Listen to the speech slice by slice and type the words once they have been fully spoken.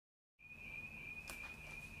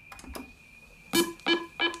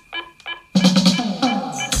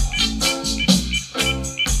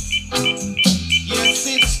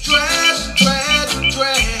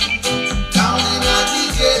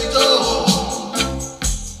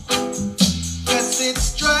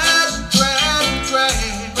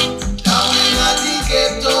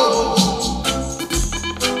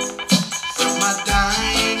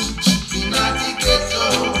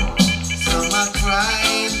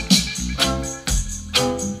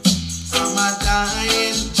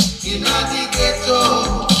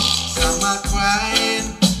ghetto. Some are crying.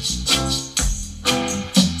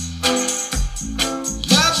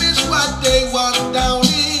 Love is what they want down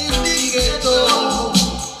in the ghetto.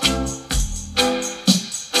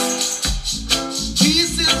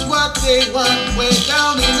 Peace is what they want way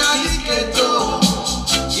down in the ghetto.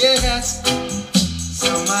 Yes,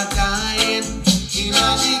 some are dying in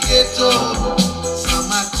the ghetto.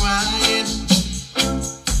 Some are crying.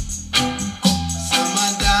 Some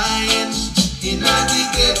are dying in the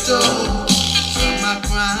ghetto. Some are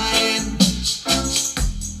crying.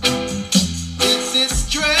 This is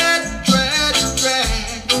dread, dread,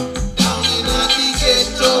 dread down in the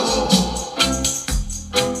ghetto.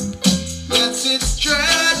 Yes, it's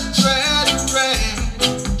dread, dread, dread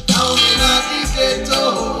down in the ghetto.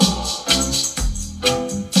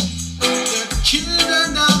 The children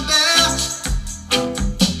down there,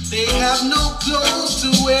 they have no clothes to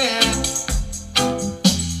wear.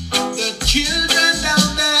 The children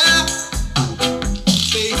down there,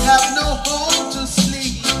 they have no home to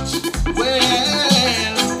sleep.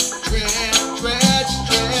 Well, dread, dread,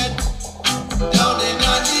 dread down in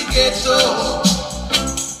the ghetto.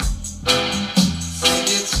 Said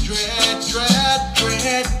it's dread, dread,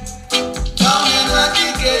 dread down in the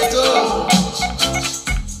ghetto.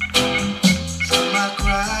 Some are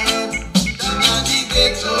crying down in the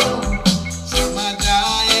ghetto. Some are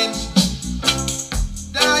dying,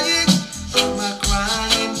 dying. Some are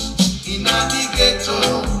crying in the ghetto.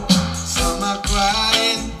 Some are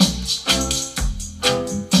crying.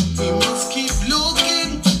 We must keep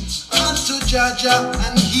looking unto Jah Jah,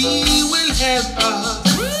 and He will help us.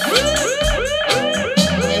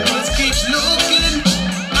 We must keep looking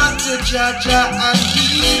unto Jah Jah, and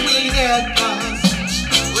He will help us.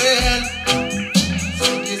 Well, so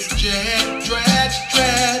this dread, dread,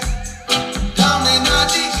 dread down in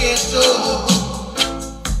the ghetto.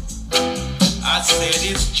 I said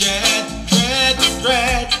it's dread, dread,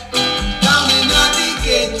 dread down in the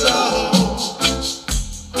ghetto.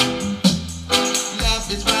 Love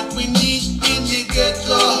is what we need in the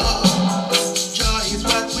ghetto. Joy is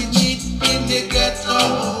what we need in the ghetto.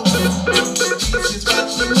 Peace is what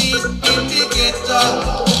we need in the ghetto.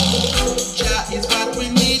 Jah is what we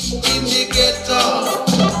need in the ghetto.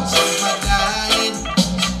 Some are dying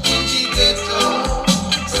in the ghetto.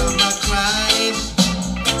 Some are crying.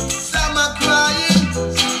 Some are crying.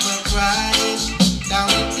 Some are crying down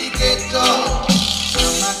in the ghetto.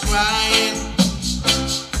 Some are crying.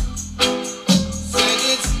 Said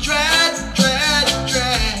it's dread, dread,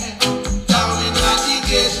 dread down in the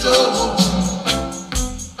ghetto.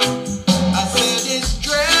 I said it's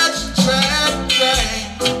dread, dread, dread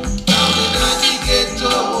down in the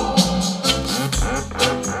ghetto.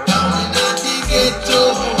 Down in the ghetto.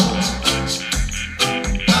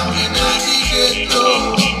 Down in the ghetto.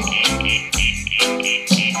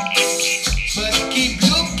 But keep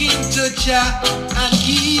looking to Jah, and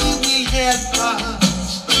He will help us.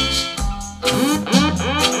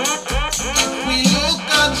 If we look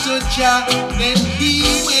unto Jah, then He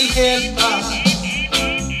will help